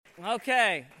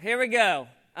Okay, here we go.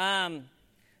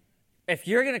 If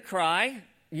you're going to cry,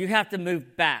 you have to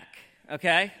move back,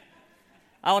 okay?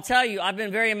 I will tell you, I've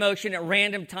been very emotional at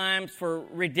random times for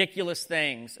ridiculous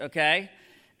things, okay?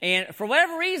 And for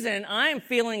whatever reason, I am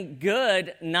feeling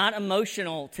good, not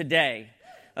emotional today,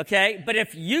 okay? But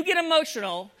if you get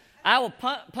emotional, I will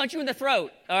punch you in the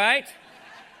throat, all right?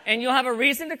 And you'll have a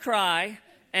reason to cry,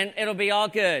 and it'll be all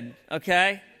good,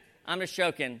 okay? I'm just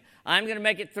joking. I'm going to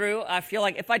make it through. I feel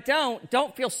like if I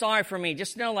don't feel sorry for me.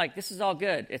 Just know, like, this is all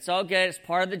good. It's all good. It's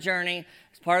part of the journey.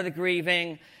 It's part of the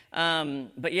grieving.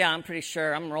 But yeah, I'm pretty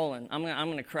sure I'm rolling. I'm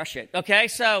going to crush it. Okay,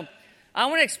 so I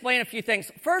want to explain a few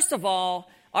things. First of all,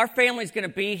 our family's going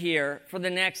to be here for the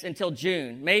next until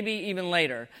June, maybe even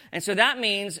later. And so that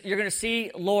means you're going to see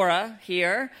Laura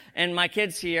here and my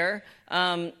kids here.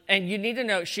 And you need to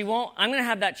know I'm going to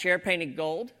have that chair painted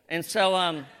gold. And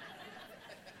so,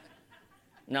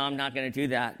 no, I'm not going to do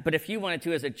that. But if you wanted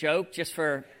to as a joke, just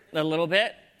for a little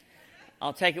bit,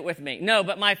 I'll take it with me. No,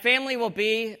 but my family will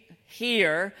be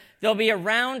here. They'll be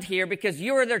around here because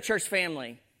you are their church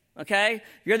family, okay?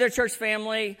 You're their church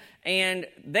family, and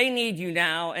they need you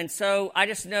now. And so I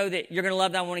just know that you're going to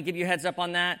love that. I want to give you a heads up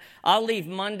on that. I'll leave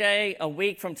Monday, a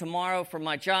week from tomorrow, for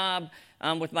my job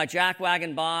with my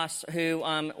jackwagon boss, who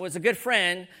was a good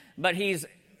friend, but he's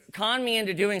conned me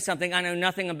into doing something I know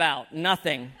nothing about.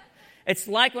 Nothing. It's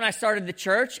like when I started the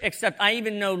church, except I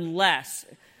even know less.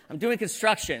 I'm doing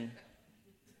construction.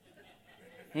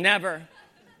 Never.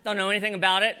 Don't know anything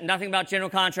about it. Nothing about general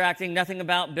contracting. Nothing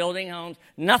about building homes.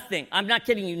 Nothing. I'm not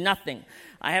kidding you. Nothing.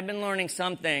 I have been learning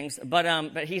some things, but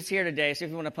he's here today. So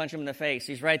if you want to punch him in the face,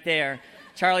 he's right there.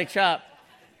 Charlie Chupp.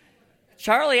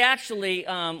 Charlie actually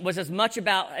was as much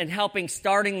about and helping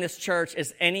starting this church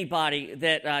as anybody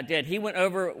that did. He went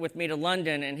over with me to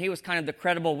London, and he was kind of the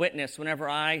credible witness whenever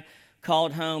I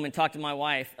called home and talked to my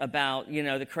wife about,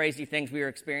 the crazy things we were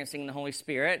experiencing in the Holy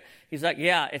Spirit. He's like,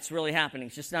 yeah, it's really happening.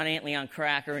 It's just not Antley on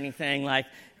crack or anything. Like,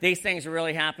 these things are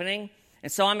really happening.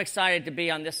 And so I'm excited to be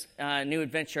on this new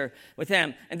adventure with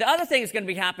him. And the other thing that's going to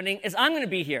be happening is I'm going to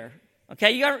be here.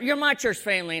 Okay, you're my church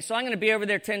family, so I'm going to be over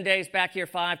there 10 days, back here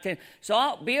 5, 10. So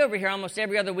I'll be over here almost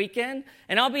every other weekend,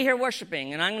 and I'll be here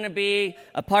worshiping, and I'm going to be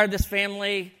a part of this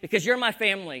family because you're my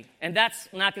family, and that's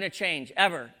not going to change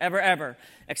ever, ever, ever,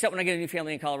 except when I get a new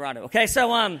family in Colorado. Okay,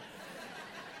 so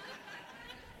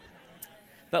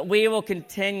but we will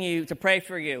continue to pray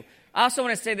for you. I also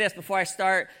want to say this before I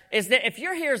start, is that if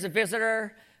you're here as a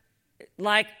visitor,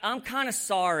 like, I'm kind of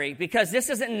sorry because this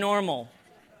isn't normal.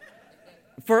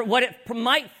 For what it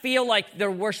might feel like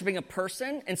they're worshiping a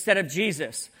person instead of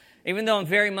Jesus, even though I'm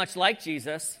very much like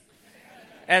Jesus,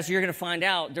 as you're going to find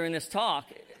out during this talk.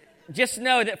 Just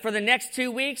know that for the next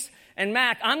 2 weeks, and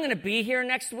Mac, I'm going to be here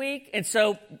next week, and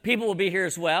so people will be here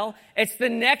as well. It's the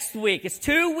next week. It's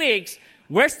 2 weeks.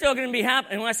 We're still going to be having,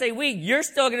 and when I say we, you're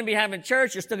still going to be having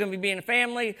church. You're still going to be being a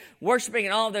family, worshiping,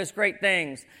 and all of those great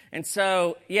things. And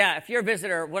so, yeah, if you're a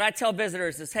visitor, what I tell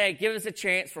visitors is, hey, give us a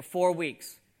chance for 4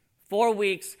 weeks. 4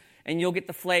 weeks, and you'll get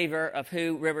the flavor of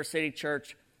who River City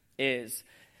Church is.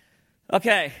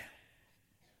 Okay,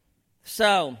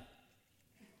 so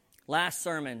last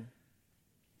sermon.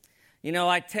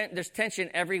 There's tension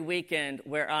every weekend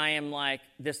where I am like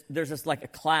this. There's this like a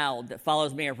cloud that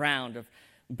follows me around of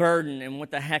burden and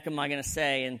what the heck am I going to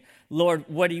say? And Lord,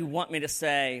 what do you want me to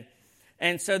say?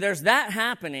 And so there's that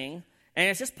happening. And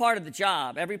it's just part of the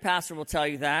job. Every pastor will tell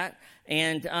you that.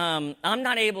 And I'm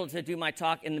not able to do my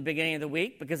talk in the beginning of the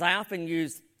week because I often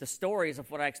use the stories of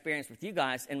what I experienced with you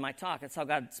guys in my talk. That's how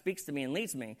God speaks to me and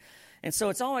leads me. And so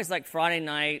it's always like Friday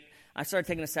night. I started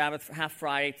taking the Sabbath half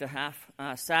Friday to half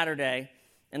Saturday.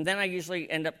 And then I usually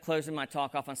end up closing my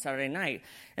talk off on Saturday night.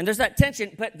 And there's that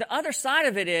tension. But the other side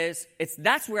of it is,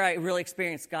 that's where I really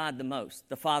experience God the most,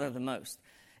 the Father the most,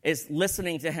 is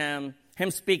listening to Him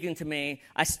speaking to me.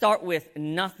 I start with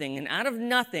nothing, and out of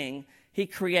nothing, He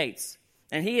creates.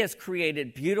 And He has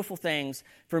created beautiful things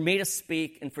for me to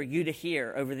speak and for you to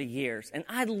hear over the years. And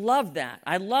I love that.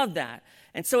 I love that.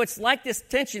 And so it's like this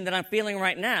tension that I'm feeling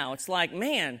right now. It's like,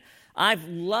 man, I've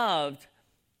loved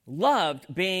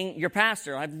being your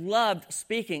pastor. I've loved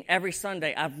speaking every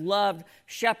Sunday. I've loved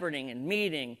shepherding and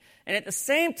meeting. And at the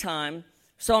same time,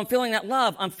 so I'm feeling that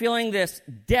love. I'm feeling this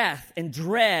death and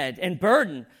dread and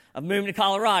burden of moving to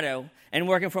Colorado and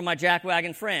working for my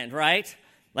jackwagon friend, right?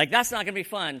 Like, that's not going to be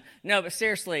fun. No, but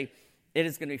seriously, it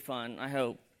is going to be fun, I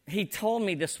hope. He told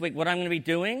me this week what I'm going to be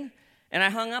doing, and I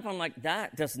hung up. I'm like,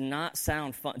 that does not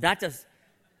sound fun. That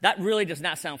really does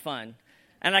not sound fun.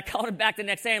 And I called him back the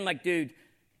next day. I'm like, dude,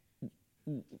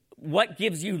 what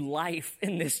gives you life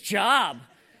in this job?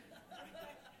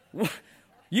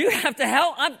 You have to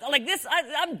help.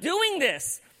 I'm doing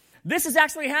this. This is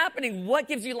actually happening. What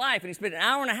gives you life? And he spent an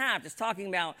hour and a half just talking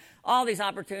about all these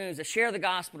opportunities to share the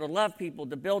gospel, to love people,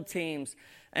 to build teams.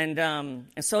 And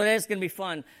so it is going to be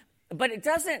fun. But it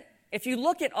doesn't, if you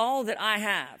look at all that I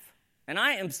have, and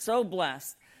I am so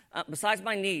blessed, besides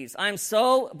my knees, I'm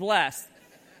so blessed.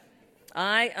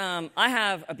 I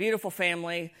have a beautiful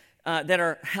family that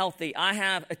are healthy. I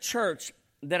have a church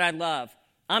that I love.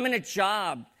 I'm in a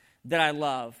job that I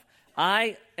love.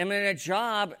 I am in a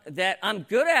job that I'm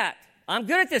good at. I'm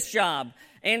good at this job.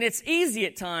 And it's easy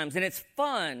at times, and it's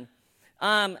fun.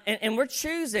 And we're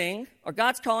choosing, or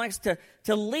God's calling us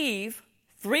to leave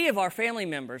 3 of our family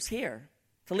members here.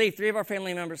 To leave 3 of our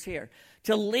family members here.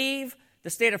 To leave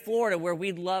the state of Florida where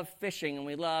we love fishing, and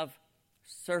we love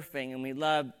surfing, and we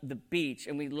love the beach,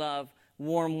 and we love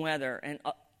warm weather, and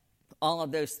all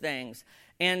of those things.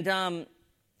 And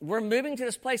we're moving to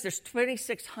this place. There's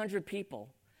 2,600 people.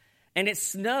 And it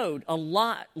snowed a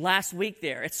lot last week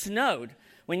there. It snowed.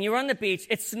 When you were on the beach,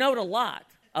 it snowed a lot.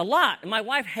 A lot. And my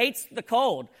wife hates the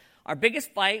cold. Our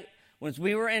biggest fight was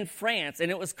we were in France,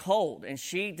 and it was cold. And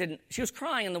she was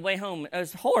crying on the way home. It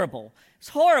was horrible. It's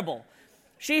horrible.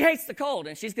 She hates the cold,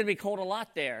 and she's going to be cold a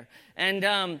lot there.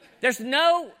 And there's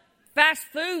no fast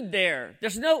food there.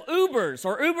 There's no Ubers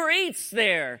or Uber Eats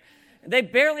there. They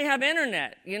barely have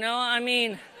internet.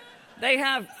 They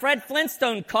have Fred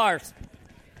Flintstone cars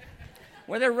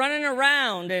where they're running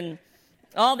around and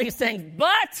all these things.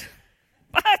 But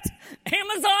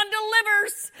Amazon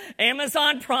delivers.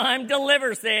 Amazon Prime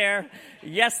delivers there.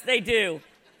 Yes, they do.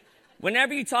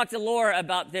 Whenever you talk to Laura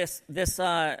about this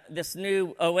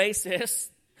new Oasis,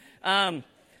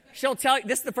 she'll tell you,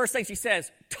 this is the first thing she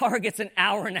says, Target's an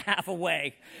hour and a half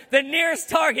away. The nearest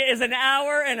Target is an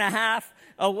hour and a half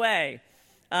away.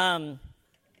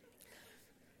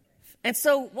 And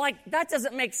so, that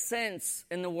doesn't make sense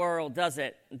in the world, does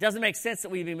it? It doesn't make sense that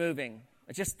we be moving.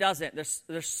 It just doesn't.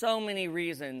 There's so many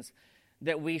reasons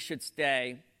that we should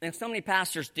stay. And so many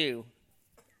pastors do.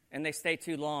 And they stay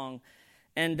too long.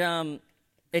 And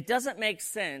it doesn't make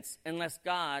sense unless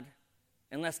God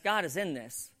is in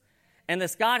this.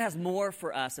 Unless God has more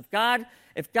for us. If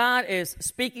God is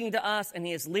speaking to us and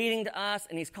he is leading to us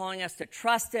and he's calling us to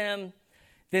trust him,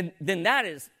 then that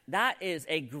is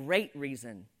a great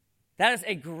reason. That is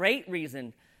a great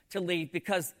reason to leave,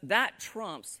 because that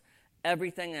trumps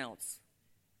everything else.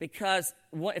 Because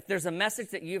if there's a message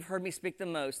that you've heard me speak the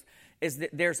most, is that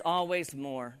there's always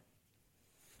more.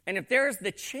 And if there's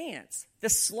the chance, the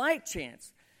slight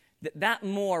chance, that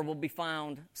more will be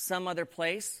found some other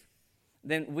place,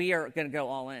 then we are going to go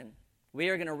all in. We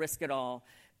are going to risk it all.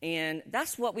 And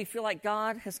that's what we feel like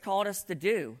God has called us to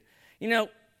do.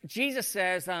 Jesus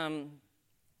says,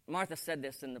 Martha said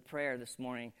this in the prayer this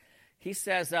morning. He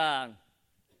says to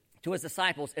his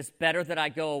disciples, it's better that I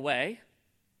go away.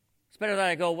 It's better that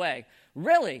I go away.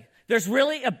 Really? There's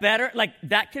really a better,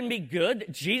 that can be good?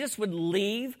 Jesus would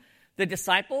leave the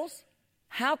disciples?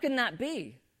 How can that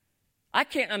be? I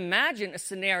can't imagine a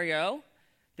scenario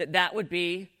that would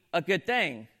be a good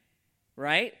thing,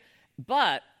 right?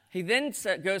 But he then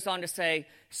goes on to say,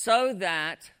 so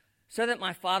that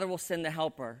my Father will send the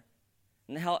Helper.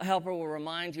 And the Helper will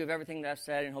remind you of everything that I've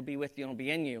said, and he'll be with you, and he'll be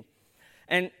in you.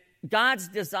 And God's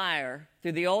desire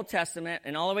through the Old Testament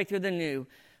and all the way through the New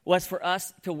was for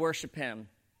us to worship him.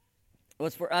 It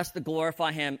was for us to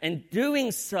glorify him. And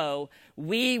doing so,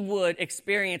 we would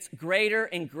experience greater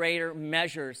and greater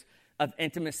measures of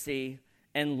intimacy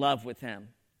and love with him.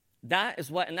 That's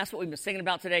what we've been singing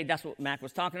about today. That's what Mac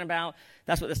was talking about.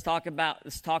 That's what this talk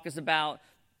is about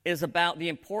the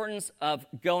importance of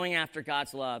going after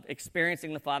God's love,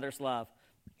 experiencing the Father's love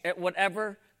at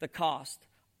whatever the cost,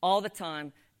 all the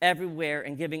time, everywhere,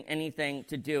 and giving anything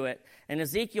to do it. And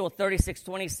Ezekiel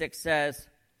 36:26 says,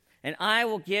 and I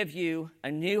will give you a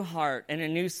new heart and a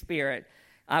new spirit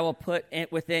I will put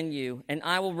within you, and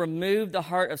I will remove the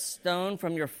heart of stone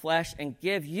from your flesh and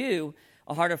give you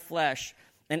a heart of flesh.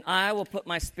 And I will put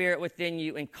my spirit within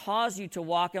you and cause you to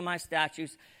walk in my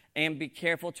statutes and be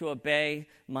careful to obey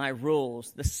my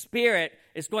rules. The Spirit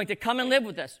is going to come and live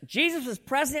with us. Jesus was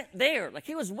present there.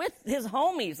 He was with his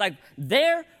homies,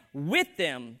 there with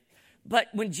them. But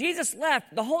when Jesus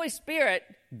left, the Holy Spirit,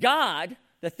 God,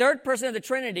 the third person of the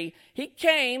Trinity, he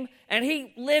came and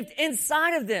he lived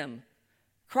inside of them.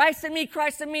 Christ in me,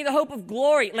 the hope of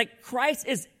glory. Christ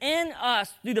is in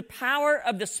us through the power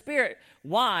of the Spirit.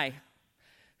 Why?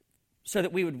 So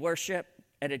that we would worship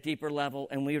at a deeper level,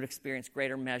 and we would experience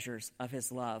greater measures of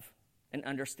his love and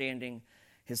understanding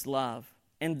his love.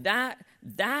 And that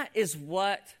is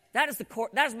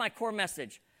my core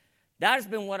message. That has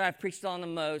been what I've preached on the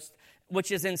most.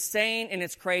 which is insane and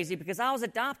it's crazy because I was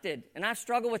adopted, and I've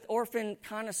struggled with orphan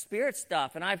kind of spirit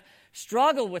stuff, and I've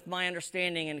struggled with my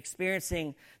understanding and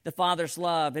experiencing the Father's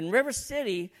love. And River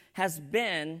City has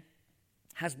been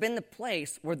the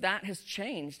place where that has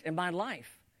changed in my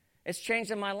life. It's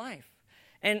changed in my life.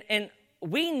 And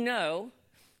we know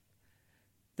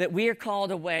that we are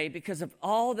called away because of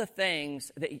all the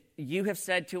things that you have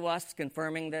said to us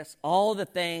confirming this, all the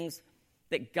things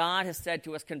that God has said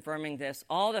to us confirming this,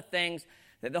 all the things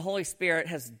that the Holy Spirit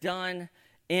has done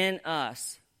in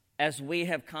us as we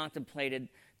have contemplated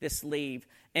this leave.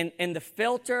 And the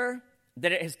filter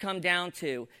that it has come down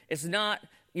to is not,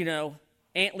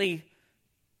 Antley,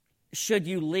 should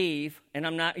you leave, and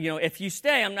I'm not, if you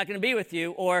stay, I'm not going to be with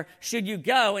you, or should you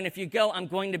go, and if you go, I'm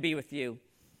going to be with you.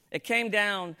 It came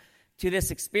down to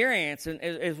this experience, and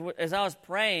as I was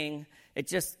praying, it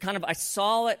just kind of, I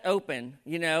saw it open.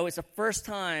 It's the first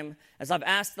time as I've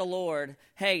asked the Lord,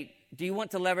 hey, do you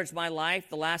want to leverage my life,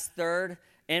 the last third,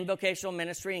 in vocational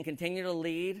ministry and continue to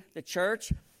lead the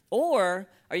church? Or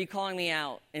are you calling me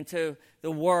out into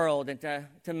the world and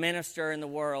to minister in the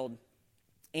world?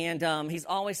 And he's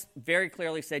always very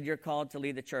clearly said, you're called to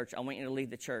lead the church. I want you to lead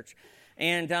the church.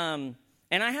 And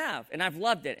I have, and I've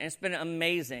loved it, and it's been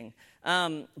amazing.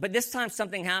 But this time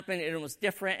something happened, and it was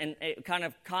different, and it kind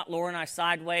of caught Laura and I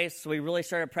sideways, so we really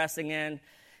started pressing in.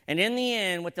 And in the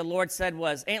end, what the Lord said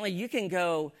was, Antley, you can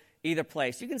go either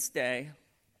place. You can stay,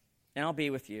 and I'll be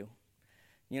with you.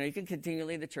 You can continue to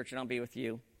lead the church, and I'll be with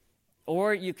you.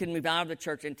 Or you can move out of the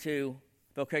church into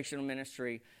vocational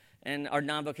ministry or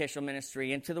non-vocational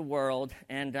ministry, into the world,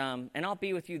 and I'll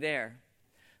be with you there.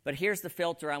 But here's the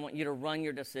filter I want you to run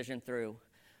your decision through.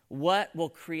 What will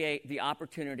create the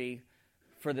opportunity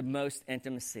for the most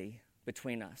intimacy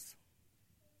between us?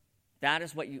 That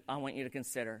is what I want you to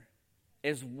consider.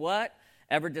 Is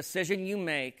whatever decision you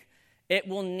make, it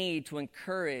will need to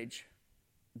encourage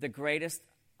the greatest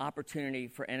opportunity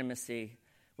for intimacy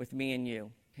with me and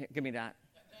you. Here, give me that.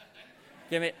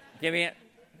 Give me it.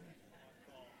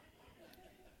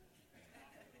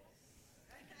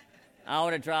 I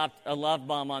would have dropped a love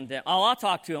bomb on them. Oh, I'll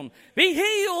talk to them. Be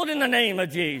healed in the name of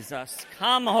Jesus.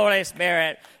 Come, Holy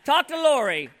Spirit. Talk to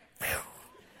Lori.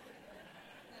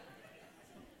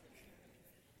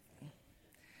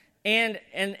 And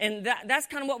that's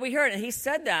kind of what we heard. And he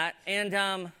said that.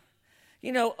 And,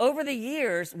 over the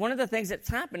years, one of the things that's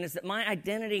happened is that my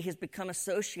identity has become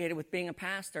associated with being a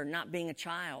pastor, not being a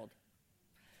child.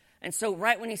 And so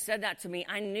right when he said that to me,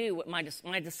 I knew what my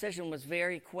decision was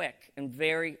very quick and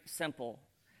very simple.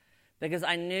 Because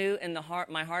I knew in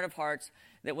my heart of hearts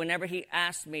that whenever he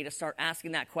asked me to start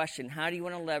asking that question, how do you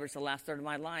want to leverage the last third of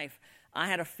my life? I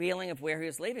had a feeling of where he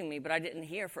was leaving me, but I didn't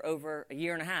hear for over a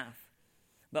year and a half.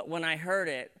 But when I heard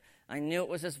it, I knew it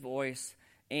was his voice,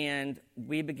 and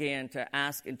we began to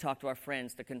ask and talk to our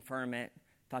friends to confirm it,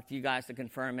 talk to you guys to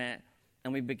confirm it.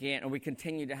 And we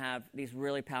continue to have these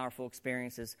really powerful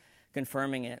experiences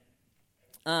confirming it.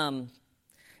 And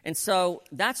so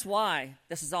that's why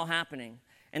this is all happening.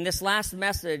 And this last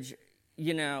message,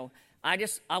 I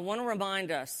want to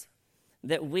remind us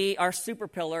that our super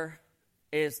pillar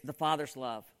is the Father's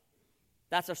love.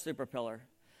 That's our super pillar.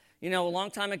 A long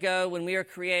time ago when we were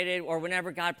created, or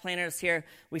whenever God planted us here,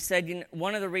 we said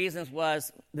one of the reasons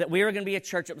was that we were going to be a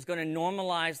church that was going to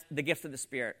normalize the gifts of the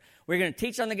Spirit. We were going to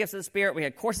teach on the gifts of the Spirit. We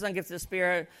had courses on gifts of the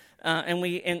Spirit, and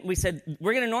we said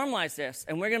we're going to normalize this,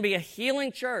 and we're going to be a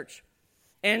healing church.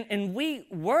 And we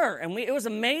were, and it was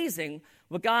amazing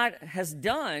what God has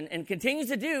done and continues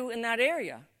to do in that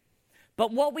area.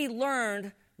 But what we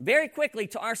learned very quickly,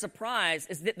 to our surprise,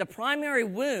 is that the primary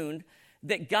wound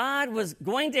that God was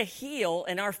going to heal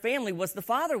in our family was the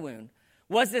father wound.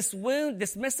 Was this wound,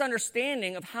 this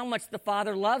misunderstanding of how much the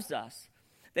Father loves us.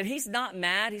 That he's not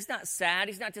mad, he's not sad,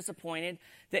 he's not disappointed.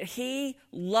 That he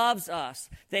loves us.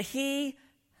 That he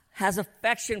has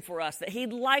affection for us. That he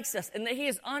likes us. And that he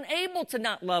is unable to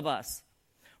not love us.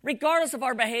 Regardless of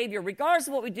our behavior, regardless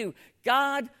of what we do,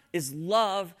 God is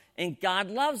love and God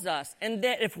loves us. And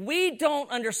that if we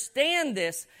don't understand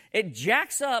this, it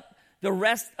jacks up the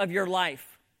rest of your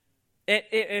life.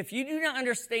 If you do not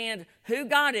understand who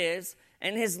God is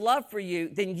and his love for you,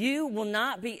 then you will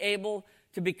not be able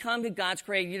to become who God's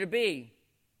created you to be.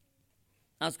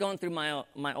 I was going through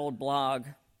my old blog,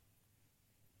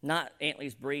 not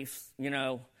Antley's Briefs,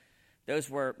 that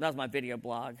was my video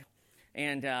blog.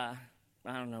 And I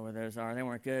don't know where those are. They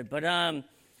weren't good. But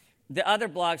the other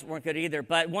blogs weren't good either.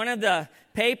 But one of the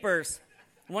papers,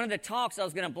 one of the talks I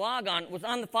was going to blog on was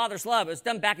on the Father's love. It was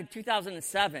done back in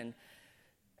 2007.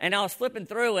 And I was flipping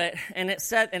through it, and it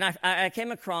said, and I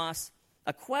came across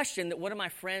a question that one of my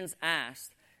friends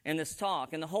asked. in this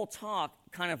talk. And the whole talk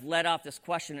kind of led off this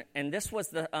question. And this was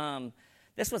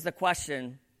the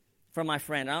question from my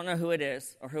friend. I don't know who it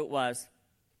is or who it was.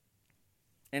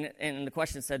 And the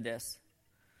question said this.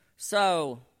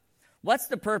 So, what's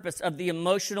the purpose of the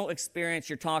emotional experience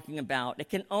you're talking about? It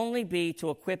can only be to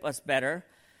equip us better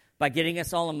by getting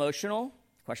us all emotional,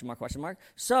 question mark,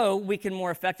 so we can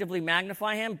more effectively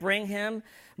magnify him, bring him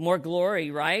more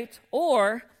glory, right?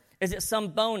 Or is it some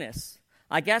bonus?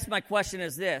 I guess my question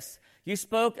is this. You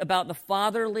spoke about this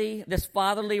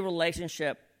fatherly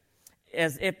relationship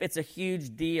as if it's a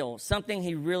huge deal, something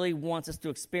he really wants us to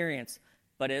experience.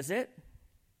 But is it?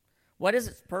 What is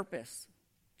its purpose?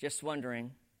 Just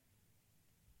wondering.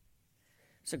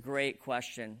 It's a great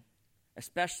question,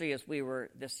 especially as we were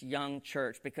this young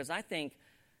church, because I think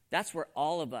that's where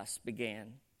all of us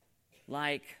began.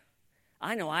 Like,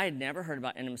 I know I had never heard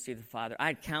about intimacy with the Father.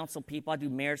 I'd counsel people. I'd do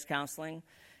marriage counseling,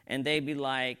 and they'd be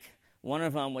like, one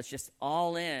of them was just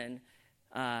all in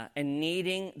and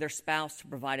needing their spouse to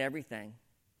provide everything.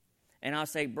 And I'll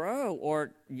say, bro,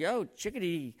 or yo,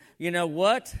 chickadee, you know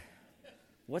what?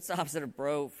 What's the opposite of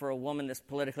bro for a woman that's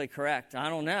politically correct? I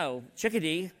don't know.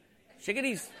 Chickadee.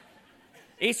 Chickadees.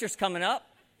 Easter's coming up.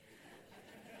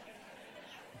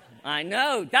 I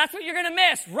know. That's what you're going to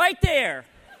miss right there.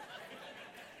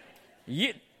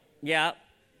 Yeah.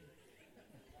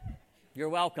 You're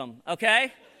welcome,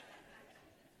 okay?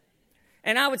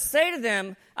 And I would say to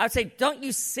them, don't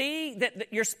you see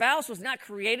that your spouse was not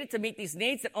created to meet these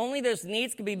needs, that only those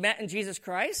needs can be met in Jesus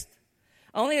Christ?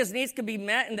 Only those needs can be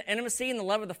met in the intimacy and the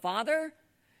love of the Father?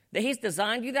 That he's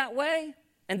designed you that way?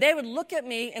 And they would look at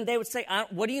me and they would say,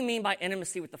 what do you mean by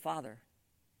intimacy with the Father?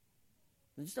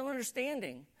 There's no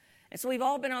understanding. And so we've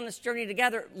all been on this journey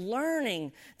together,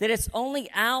 learning that it's only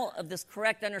out of this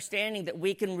correct understanding that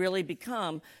we can really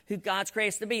become who God's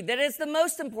created us to be. That is the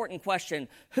most important question.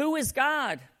 Who is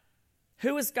God?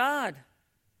 Who is God?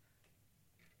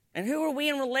 And who are we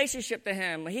in relationship to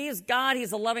him? He is God,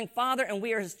 he's a loving Father, and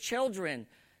we are his children,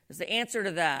 is the answer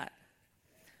to that.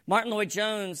 Martin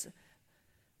Lloyd-Jones,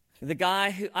 the guy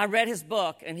who, I read his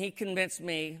book, and he convinced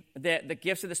me that the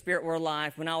gifts of the Spirit were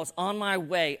alive when I was on my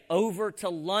way over to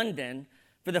London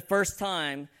for the first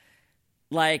time,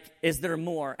 like, is there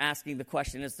more? Asking the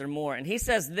question, is there more? And he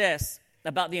says this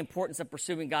about the importance of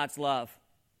pursuing God's love.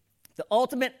 The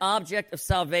ultimate object of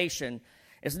salvation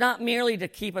is not merely to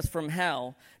keep us from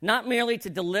hell, not merely to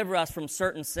deliver us from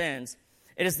certain sins.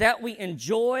 It is that we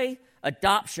enjoy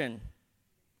adoption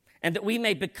and that we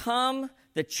may become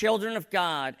the children of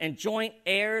God and joint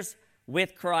heirs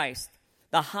with Christ.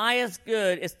 The highest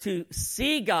good is to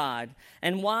see God,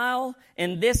 and while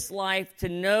in this life to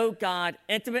know God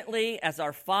intimately as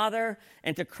our Father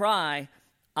and to cry,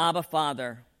 Abba,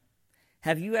 Father.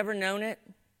 Have you ever known it?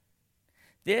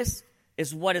 This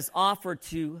is offered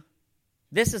to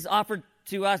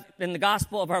us in the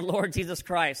gospel of our Lord Jesus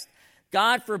Christ.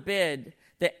 God forbid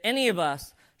that any of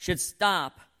us should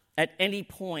stop at any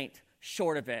point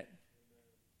short of it.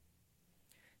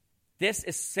 This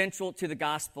is central to the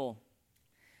gospel.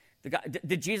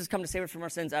 Did Jesus come to save us from our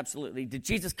sins? Absolutely. Did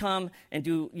Jesus come and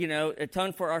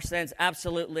atone for our sins?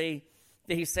 Absolutely.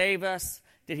 Did he save us?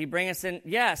 Did he bring us in?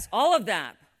 Yes, all of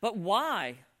that. But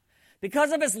why?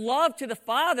 Because of his love to the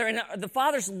Father and the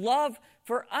Father's love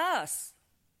for us.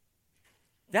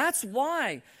 That's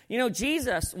why.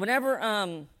 Jesus,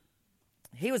 whenever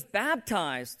he was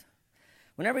baptized,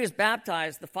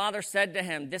 the Father said to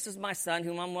him, "This is my Son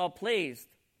whom I'm well pleased."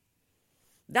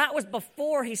 That was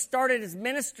before he started his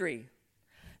ministry.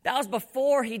 That was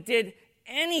before he did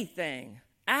anything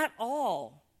at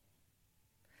all.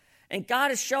 And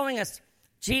God is showing us,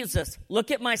 Jesus,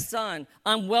 look at my Son.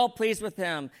 I'm well pleased with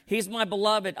him. He's my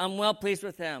beloved. I'm well pleased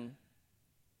with him.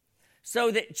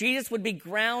 So that Jesus would be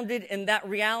grounded in that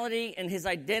reality and his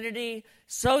identity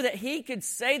so that he could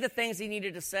say the things he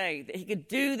needed to say, that he could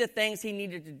do the things he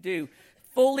needed to do,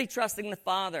 fully trusting the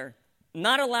Father,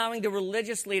 not allowing the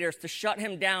religious leaders to shut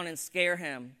him down and scare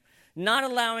him, not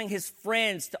allowing his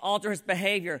friends to alter his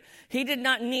behavior. He did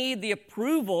not need the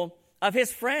approval of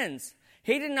his friends.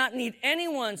 He did not need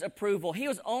anyone's approval. He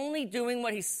was only doing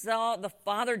what he saw the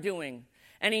Father doing.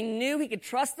 And he knew he could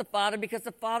trust the Father because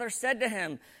the Father said to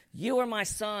him, "You are my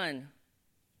Son.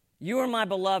 You are my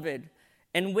beloved.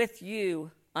 And with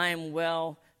you I am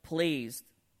well pleased."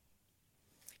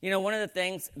 One of the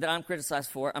things that I'm criticized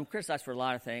for a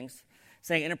lot of things.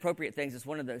 Saying inappropriate things is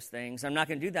one of those things. I'm not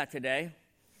going to do that today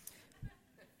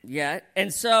yet.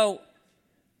 And so,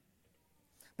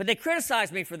 but they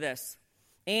criticize me for this.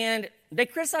 And they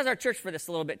criticize our church for this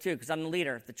a little bit too, because I'm the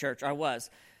leader of the church. I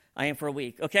am for a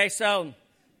week. Okay, so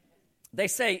They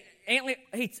say, Antley,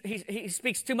 he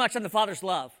speaks too much on the Father's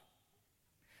love.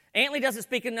 Antley doesn't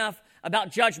speak enough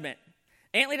about judgment.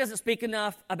 Antley doesn't speak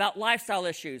enough about lifestyle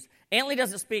issues. Antley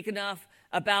doesn't speak enough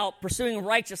about pursuing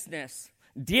righteousness,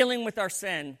 dealing with our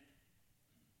sin.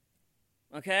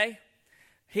 Okay?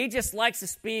 He just likes to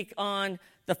speak on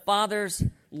the Father's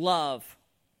love.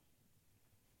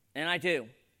 And I do.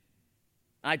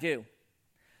 I do.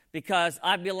 Because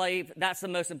I believe that's the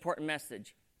most important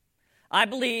message. I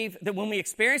believe that when we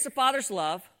experience the Father's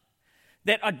love,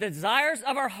 that our desires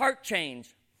of our heart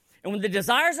change. And when the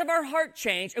desires of our heart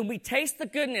change and we taste the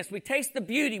goodness, we taste the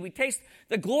beauty, we taste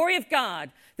the glory of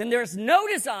God, then there's no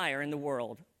desire in the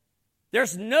world.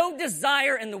 There's no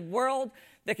desire in the world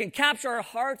that can capture our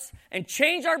hearts and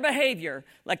change our behavior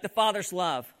like the Father's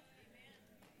love.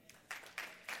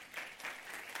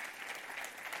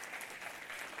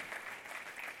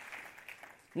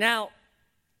 Now,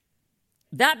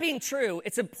 that being true,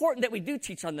 it's important that we do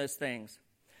teach on those things.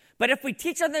 But if we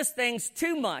teach on those things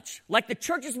too much, like the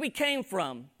churches we came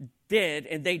from did,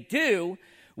 and they do,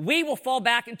 we will fall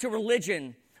back into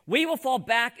religion. We will fall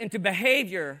back into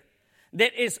behavior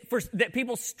that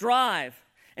people strive.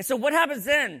 And so what happens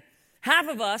then? Half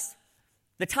of us,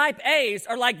 the type A's,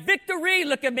 are like, victory,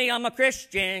 look at me, I'm a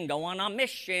Christian, going on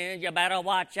mission, you better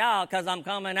watch out because I'm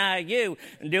coming at you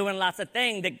and doing lots of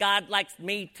things that God likes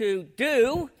me to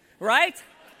do, right?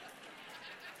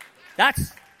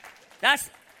 That's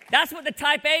what the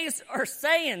type A's are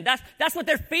saying. That's what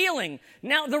they're feeling.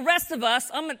 Now, the rest of us,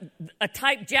 I'm a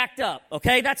type jacked up,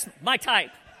 okay? That's my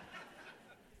type.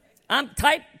 I'm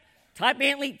type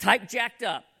Antley, type jacked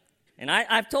up. And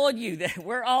I've told you that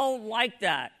we're all like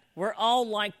that. We're all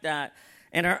like that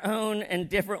in our own and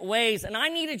different ways. And I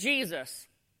need a Jesus.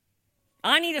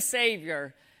 I need a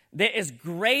Savior that is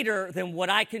greater than what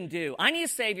I can do. I need a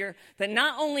Savior that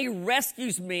not only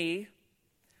rescues me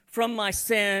from my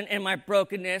sin and my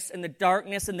brokenness and the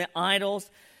darkness and the idols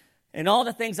and all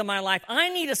the things in my life. I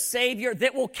need a Savior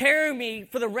that will carry me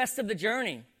for the rest of the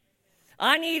journey.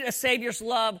 I need a Savior's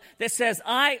love that says,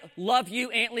 I love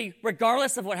you, Antley,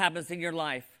 regardless of what happens in your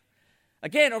life.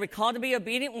 Again, are we called to be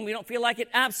obedient when we don't feel like it?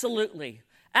 Absolutely.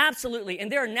 Absolutely.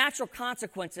 And there are natural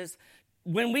consequences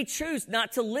when we choose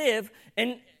not to live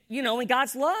in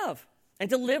God's love and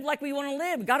to live like we want to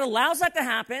live. God allows that to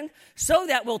happen so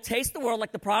that we'll taste the world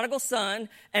like the prodigal son,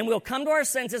 and we'll come to our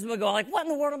senses and we'll go like, what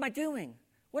in the world am I doing?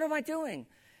 What am I doing?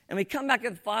 And we come back to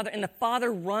the Father, and the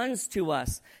Father runs to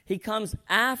us. He comes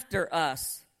after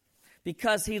us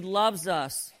because he loves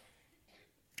us.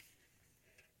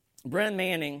 Brennan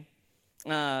Manning,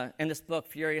 in this book,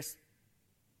 Furious.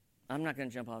 I'm not going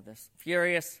to jump off this.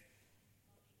 Furious.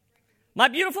 My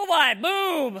beautiful wife.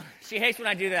 Boom. She hates when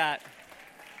I do that.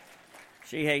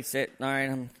 She hates it. All right,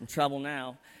 I'm in trouble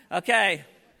now. Okay.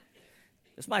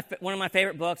 It's one of my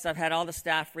favorite books. I've had all the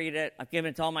staff read it. I've given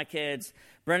it to all my kids.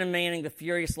 Brennan Manning, The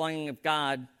Furious Longing of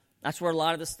God. That's where a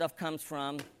lot of this stuff comes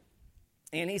from.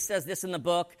 And he says this in the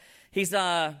book. He's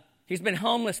been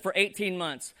homeless for 18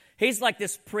 months. He's like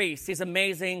this priest. He's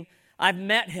amazing. I've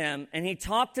met him, and he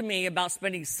talked to me about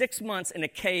spending 6 months in a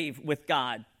cave with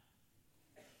God.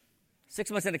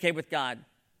 6 months in a cave with God.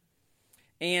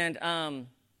 And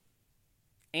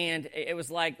it was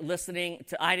like listening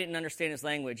to, I didn't understand his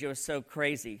language. It was so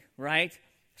crazy, right?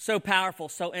 So powerful,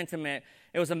 so intimate.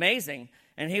 It was amazing.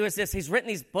 And he's written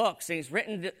these books, and he's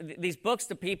written these books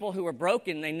to people who are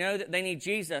broken. They know that they need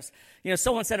Jesus.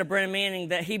 Someone said of Brennan Manning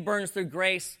that he burns through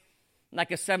grace like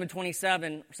a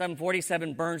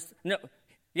 747 burns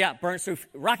through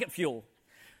rocket fuel,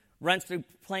 runs through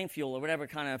plane fuel or whatever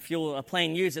kind of fuel a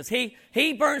plane uses.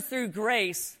 He burns through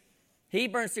grace. He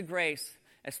burns through grace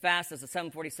as fast as a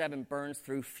 747 burns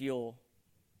through fuel.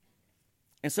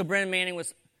 And so Brennan Manning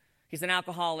he's an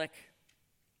alcoholic,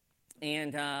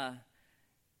 and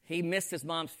he missed his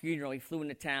mom's funeral. He flew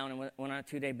into town and went on a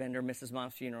 2-day bender, missed his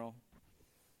mom's funeral.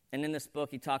 And in this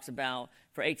book, he talks about,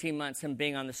 for 18 months, him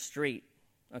being on the street,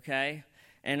 okay?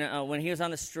 And when he was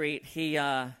on the street, he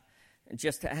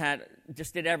just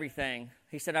did everything.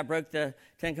 He said, I broke the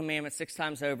 10 Commandments 6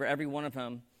 times over, every one of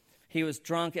them. He was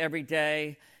drunk every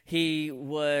day. He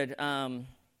would,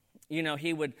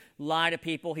 he would lie to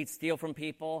people. He'd steal from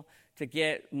people to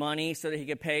get money so that he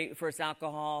could pay for his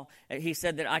alcohol. He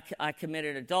said that I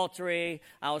committed adultery.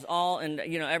 I was all in,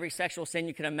 every sexual sin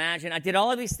you can imagine. I did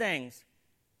all of these things.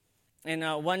 And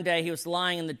one day he was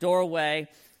lying in the doorway,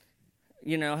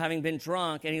 having been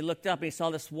drunk, and he looked up and he saw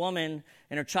this woman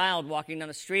and her child walking down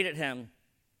the street at him.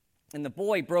 And the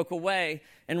boy broke away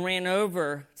and ran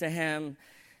over to him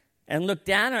and looked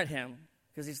down at him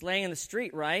because he's laying in the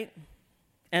street, right?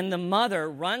 And the mother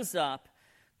runs up,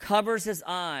 covers his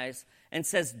eyes, and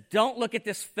says, don't look at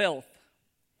this filth.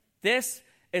 This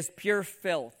is pure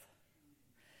filth.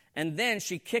 And then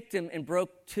she kicked him and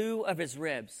broke 2 of his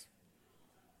ribs.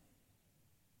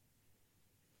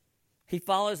 He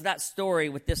follows that story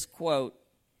with this quote.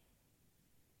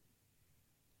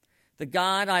 The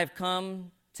God I have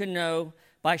come to know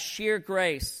by sheer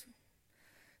grace,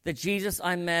 the Jesus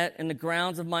I met in the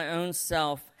grounds of my own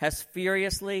self, has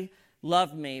furiously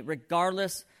loved me,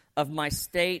 regardless of my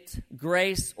state,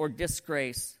 grace, or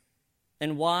disgrace.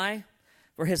 And why?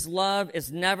 For his love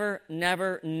is never,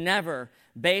 never, never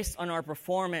based on our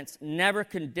performance, never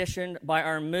conditioned by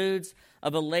our moods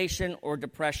of elation or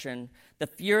depression. The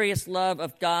furious love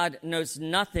of God knows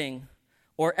nothing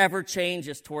or ever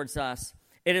changes towards us.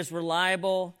 It is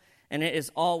reliable and it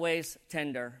is always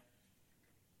tender.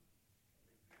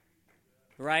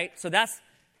 Right? So that's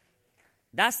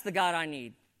the God I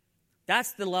need.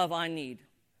 That's the love I need.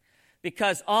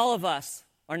 Because all of us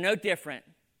are no different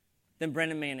than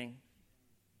Brendan Manning.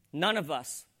 None of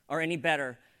us are any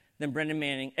better than Brendan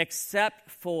Manning,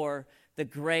 except for the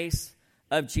grace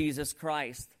of Jesus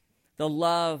Christ, the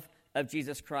love of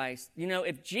Jesus Christ. You know,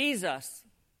 if Jesus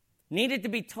needed to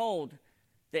be told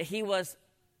that he was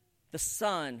the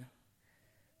Son,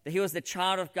 that he was the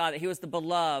child of God, that he was the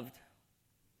beloved,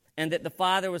 and that the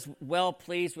Father was well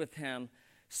pleased with him,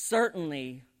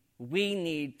 certainly we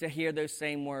need to hear those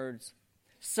same words.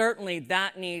 Certainly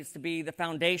that needs to be the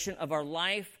foundation of our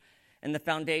life and the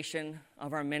foundation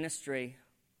of our ministry.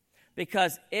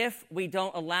 Because if we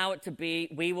don't allow it to be,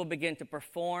 we will begin to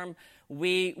perform.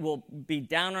 We will be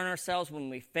down on ourselves when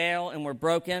we fail and we're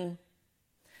broken.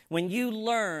 When you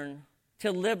learn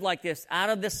to live like this, out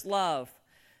of this love,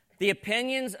 the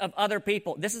opinions of other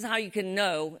people, this is how you can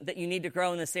know that you need to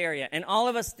grow in this area. And all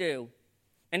of us do.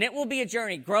 And it will be a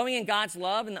journey. Growing in God's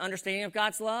love and the understanding of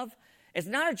God's love is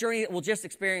not a journey that we'll just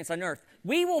experience on earth.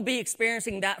 We will be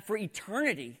experiencing that for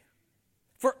eternity.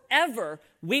 Forever,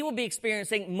 we will be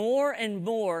experiencing more and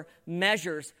more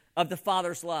measures of the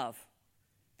Father's love.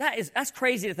 That's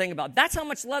crazy to think about. That's how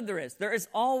much love there is. There is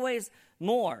always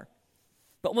more.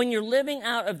 But when you're living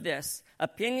out of this,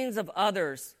 opinions of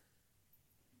others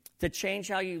to change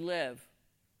how you live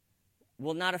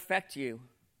will not affect you.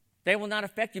 They will not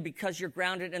affect you because you're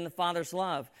grounded in the Father's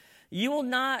love. You will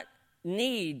not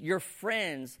need your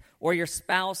friends or your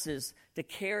spouses to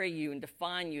carry you and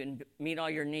define you and meet all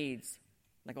your needs,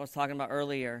 like I was talking about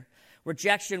earlier.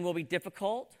 Rejection will be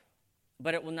difficult,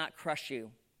 but it will not crush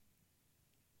you.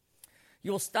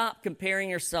 You will stop comparing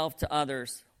yourself to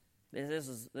others. This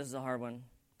is a hard one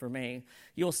for me.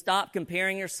 You will stop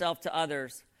comparing yourself to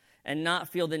others and not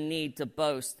feel the need to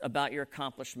boast about your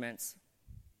accomplishments.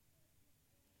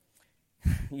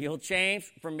 You'll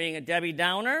change from being a Debbie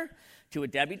Downer to a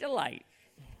Debbie Delight.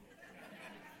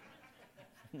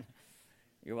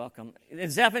 You're welcome. In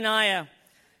Zephaniah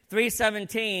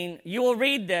 3:17, you will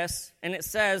read this, and it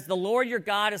says, the Lord your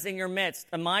God is in your midst,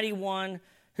 a mighty one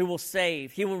who will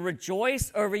save. He will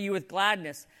rejoice over you with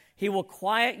gladness. He will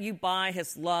quiet you by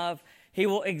his love. He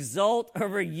will exult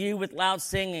over you with loud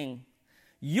singing.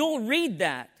 You'll read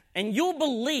that, and you'll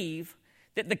believe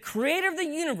that the creator of the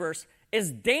universe is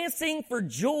dancing for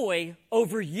joy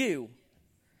over you.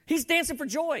 He's dancing for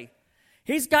joy.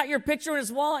 He's got your picture in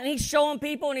his wall, and he's showing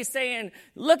people, and he's saying,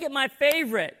 look at my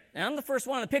favorite. And I'm the first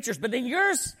one on the pictures, but then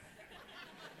yours,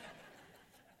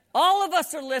 all of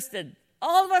us are listed.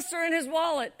 All of us are in his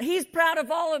wallet. He's proud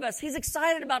of all of us. He's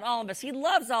excited about all of us. He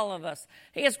loves all of us.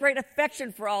 He has great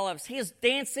affection for all of us. He is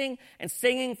dancing and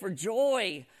singing for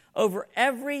joy over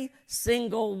every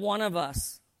single one of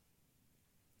us.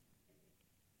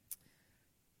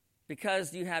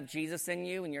 Because you have Jesus in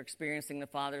you and you're experiencing the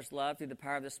Father's love through the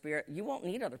power of the Spirit, you won't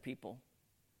need other people.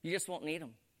 You just won't need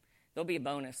them. They'll be a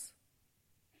bonus.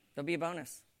 They'll be a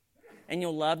bonus. And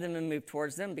you'll love them and move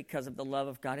towards them because of the love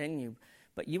of God in you.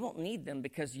 But you won't need them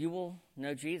because you will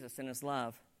know Jesus and his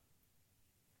love.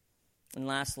 And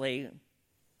lastly,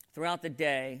 throughout the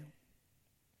day,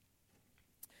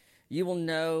 you will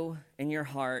know in your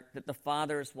heart that the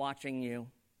Father is watching you,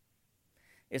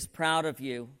 is proud of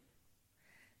you,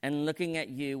 and looking at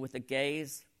you with a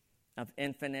gaze of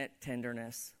infinite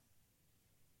tenderness.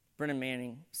 Brendan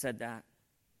Manning said that.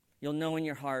 You'll know in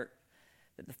your heart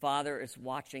that the Father is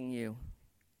watching you.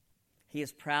 He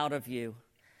is proud of you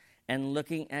and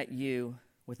looking at you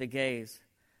with a gaze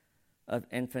of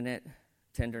infinite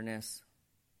tenderness.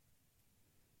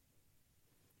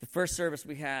 The first service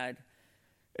we had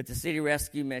at the City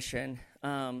Rescue Mission,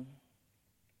 I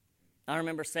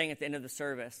remember saying at the end of the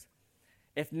service,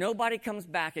 if nobody comes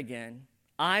back again,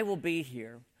 I will be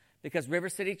here because River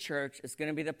City Church is going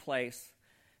to be the place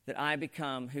that I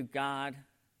become who God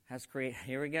has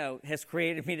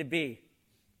created me to be.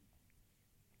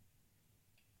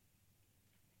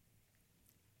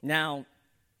 Now,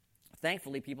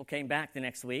 thankfully, people came back the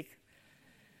next week.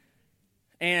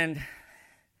 And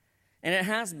it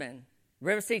has been.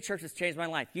 River City Church has changed my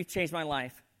life. You've changed my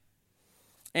life.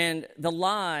 And the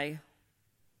lie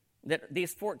that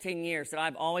these 14 years that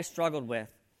I've always struggled with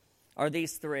are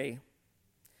these three.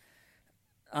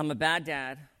 I'm a bad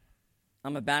dad,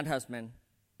 I'm a bad husband,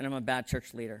 and I'm a bad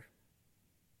church leader.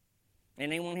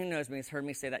 And anyone who knows me has heard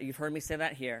me say that. You've heard me say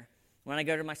that here. When I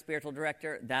go to my spiritual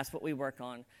director, that's what we work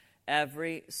on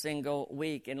every single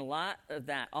week. And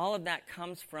all of that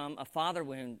comes from a father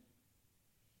wound,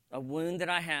 a wound that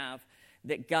I have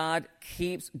that God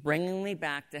keeps bringing me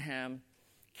back to him,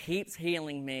 keeps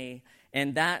healing me,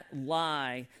 and that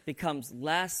lie becomes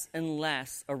less and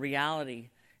less a reality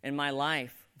in my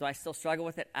life. Do I still struggle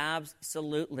with it?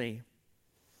 Absolutely.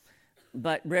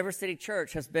 But River City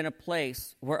Church has been a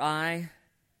place where I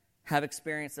have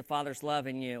experienced the Father's love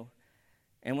in you.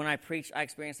 And when I preach, I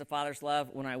experience the Father's love.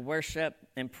 When I worship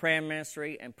and pray in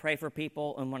ministry and pray for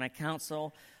people, and when I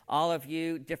counsel all of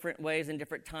you different ways and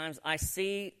different times, I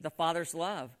see the Father's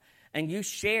love. And you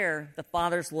share the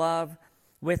Father's love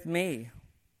with me.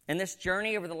 And this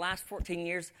journey over the last 14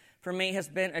 years for me has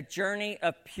been a journey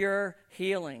of pure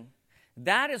healing.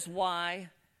 That is why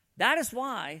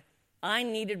I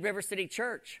needed River City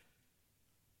Church.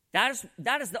 That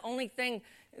is the only thing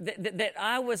that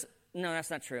I was... No, that's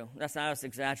not true. I was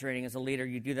exaggerating as a leader.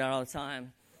 You do that all the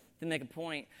time to make a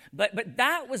point. But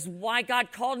that was why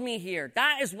God called me here.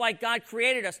 That is why God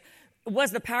created us.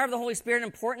 Was the power of the Holy Spirit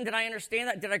important? Did I understand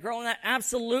that? Did I grow in that?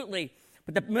 Absolutely.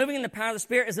 But moving in the power of the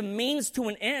Spirit is a means to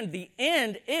an end. The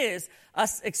end is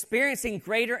us experiencing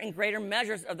greater and greater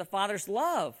measures of the Father's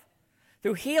love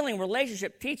through healing,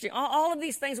 relationship, teaching, all of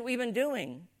these things that we've been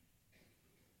doing.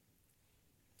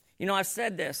 You know, I've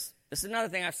said this. This is another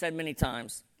thing I've said many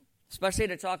times, especially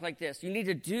at a talk like this. You need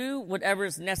to do whatever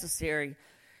is necessary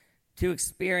to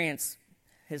experience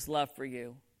his love for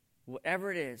you.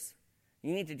 Whatever it is,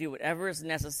 you need to do whatever is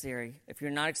necessary if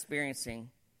you're not experiencing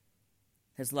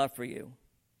his love for you.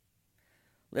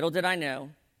 Little did I know,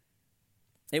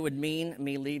 it would mean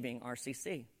me leaving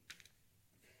RCC.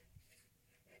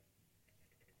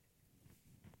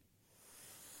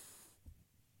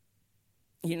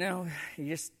 You know,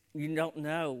 you don't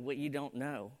know what you don't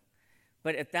know.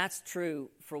 But if that's true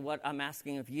for what I'm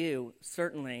asking of you,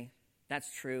 certainly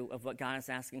that's true of what God is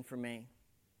asking for me.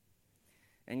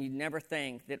 And you'd never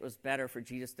think that it was better for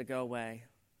Jesus to go away.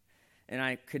 And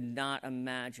I could not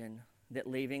imagine that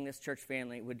leaving this church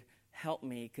family would help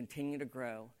me continue to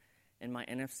grow in my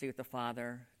intimacy with the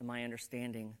Father and my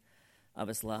understanding of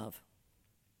his love.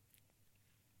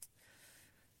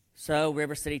 So,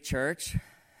 River City Church,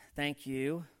 thank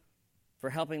you for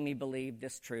helping me believe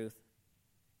this truth.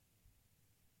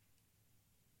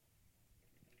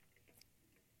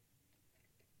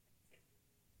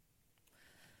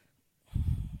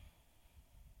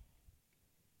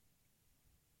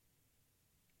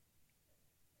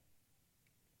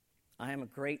 I am a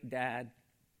great dad.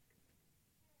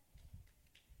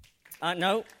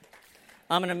 No,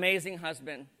 I'm an amazing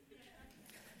husband.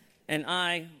 And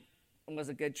I was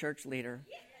a good church leader.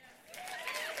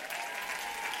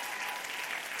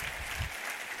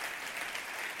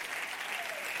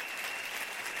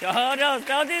 Oh, no,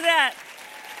 don't do that.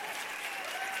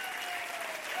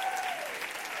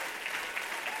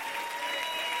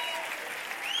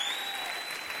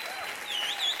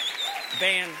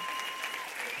 Band,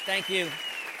 thank you.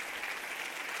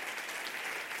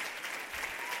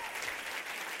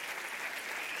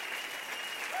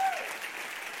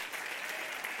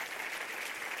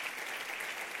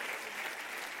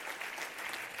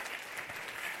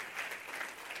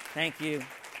 Thank you.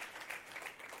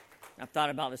 I've thought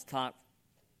about this talk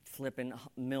flipping a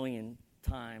million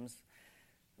times.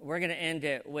 We're going to end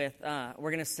it with,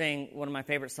 we're going to sing one of my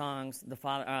favorite songs, "The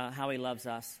Father, How He Loves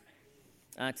Us,"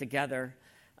 together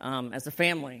as a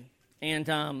family. And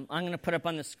I'm going to put up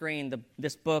on the screen,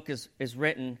 this book is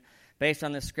written based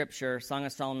on this scripture, Song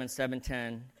of Solomon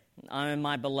 7:10. I am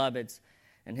my beloved's,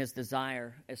 and his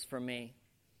desire is for me.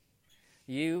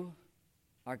 You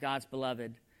are God's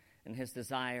beloved, and his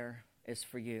desire is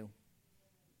for you.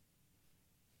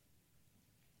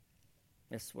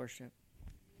 Let's worship.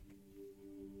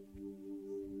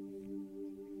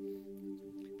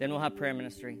 Then we'll have prayer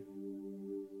ministry.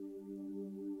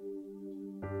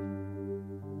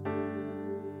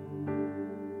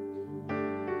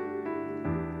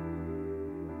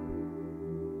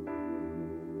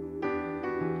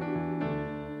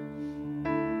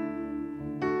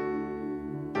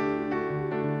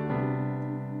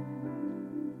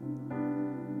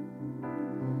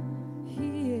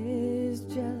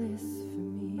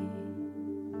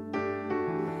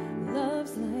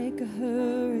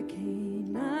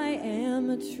 am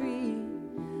a tree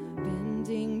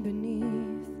bending beneath